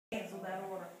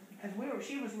Because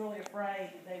she was really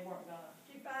afraid that they weren't gonna.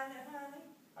 Did you find it, honey?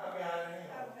 I got it.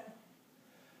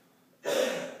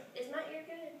 Okay. Is my ear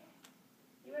good?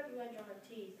 You ever went on her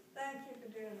teeth? Thank you for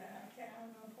doing that. I can't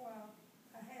remember why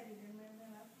I had it in there and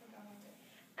then I forgot it.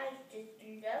 I just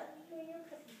love you and your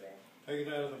cookie bread. Take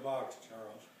it out of the box,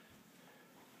 Charles.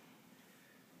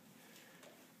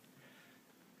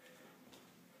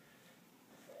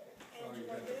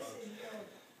 Angela, this is your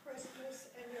Christmas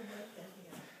and your birthday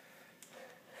gift.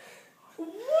 What?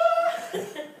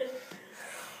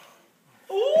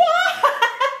 What?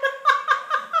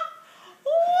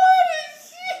 What is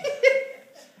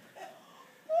it?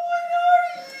 What are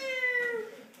you?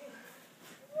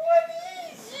 What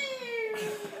is you?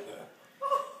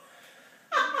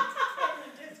 Can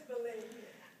you just believe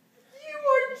it? You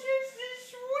are just the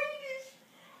sweetest.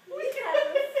 We have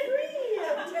a friend.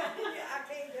 I'm telling you, I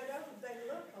can't get over they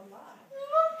look alike.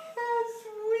 Look how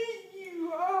sweet you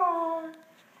are.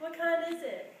 What kind is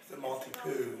it? It's a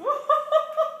multi-poo.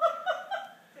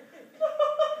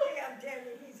 Yeah, I'm telling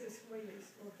you, he's the sweetest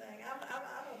little thing. I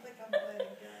don't think I'm gonna let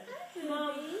him go.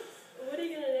 Mom, what are you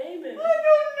going to name it? I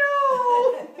don't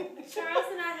know. Charles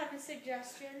and I have a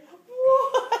suggestion.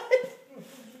 What?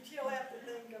 She'll have to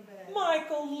think about it.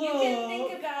 Michael, look. You can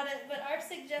think about it, but our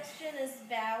suggestion is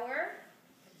Bauer.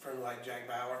 From like Jack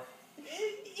Bauer.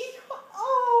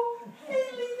 Oh,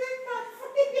 Haley, they're my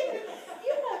friends.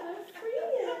 You have a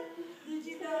friend. Did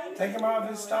you know? Take him out of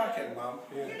his stocking, Mom.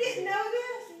 You didn't know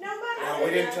this? Nobody? No, we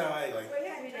didn't tell Haley. We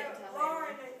had We to didn't tell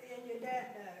Lauren and your dad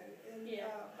know. And, Yeah.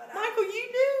 But Michael, you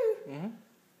knew. Mm-hmm.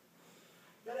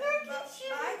 but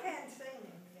Mike hadn't seen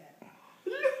him yet.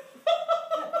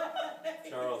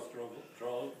 Charles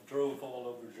drove all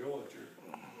over Georgia.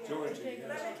 Georgia, Let me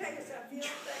yes. tell you something.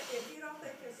 If you don't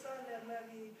think your son doesn't love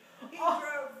you, he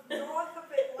drove north of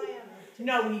Atlanta.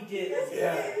 No, he didn't. Yes, he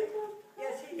Yeah. did.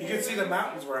 Yes, he did. You can see the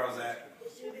mountains where I was at.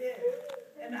 She did.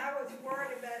 And I was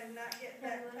worried about him not getting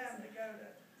back in time to go to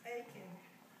Aiken.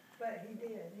 But he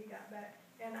did. He got back.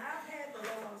 And I've had the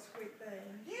little sweet thing.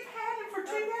 You've had him for 2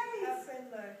 days. Up in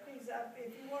the, he's up,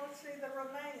 if you want to see the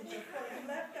remains, of what he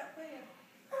left up there.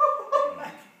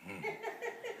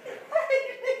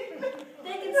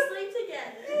 They can sleep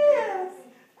together. Yes.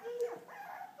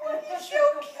 Is she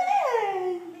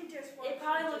okay? He just It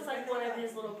probably looks like one of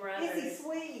his little brothers. Is he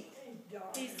sweet?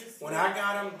 He's the When I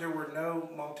got him, there were no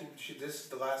this is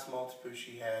the last multi-poo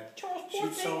she had. Charles, She poor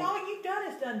thing, sold- all you've done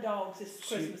is done dogs this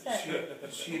Christmas, haven't you?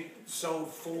 She sold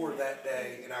 4 that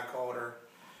day, and I called her,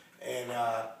 and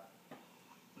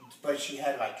but she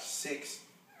had like 6,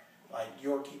 like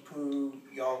Yorkie poo,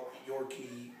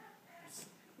 Yorkie.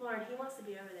 Lauren, he wants to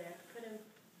be over there. Put him.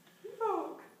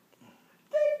 Look.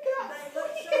 They've got They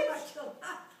look so friends. much alike.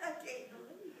 I can't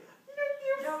believe it. Look,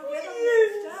 Don't you're get them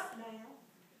friends. mixed up now.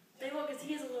 They will, because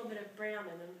he has a little bit of brown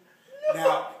in him.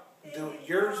 Now,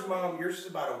 yours is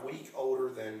about a week older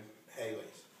than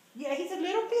Haley's. Yeah, he's a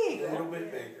little big. A little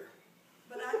bit bigger.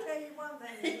 But I tell you one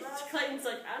thing, he likes, Clayton's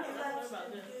like, I he don't know likes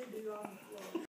about to this. do on the floor.